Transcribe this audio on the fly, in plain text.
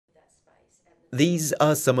These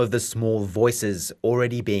are some of the small voices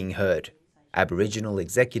already being heard. Aboriginal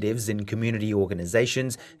executives in community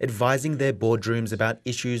organisations advising their boardrooms about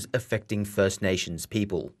issues affecting First Nations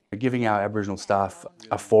people. Giving our Aboriginal staff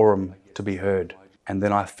a forum to be heard, and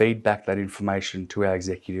then I feed back that information to our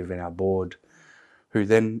executive and our board, who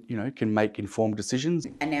then, can make informed decisions.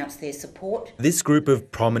 Announce their support. This group of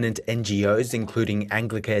prominent NGOs, including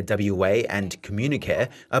Anglicare WA and Communicare,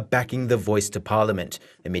 are backing the voice to Parliament.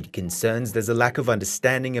 Amid concerns there's a lack of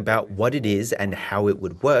understanding about what it is and how it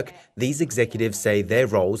would work, these executives say their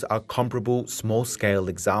roles are comparable small-scale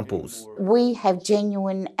examples. We have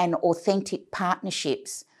genuine and authentic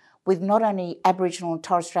partnerships with not only Aboriginal and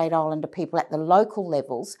Torres Strait Islander people at the local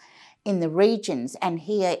levels, in the regions and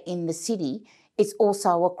here in the city. It's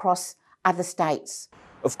also across other states.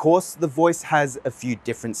 Of course, the voice has a few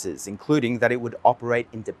differences, including that it would operate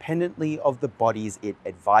independently of the bodies it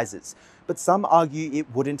advises. But some argue it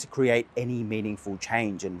wouldn't create any meaningful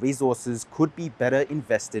change and resources could be better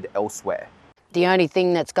invested elsewhere. The only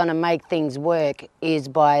thing that's going to make things work is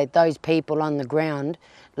by those people on the ground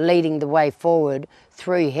leading the way forward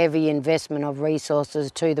through heavy investment of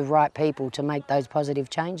resources to the right people to make those positive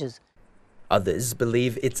changes. Others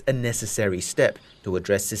believe it's a necessary step to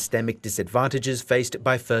address systemic disadvantages faced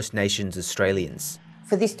by First Nations Australians.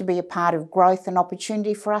 For this to be a part of growth and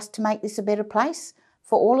opportunity for us to make this a better place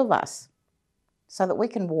for all of us, so that we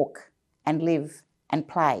can walk and live and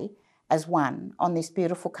play as one on this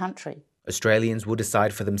beautiful country. Australians will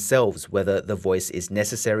decide for themselves whether the voice is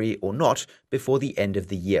necessary or not before the end of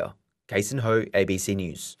the year. Kason Ho, ABC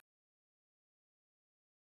News.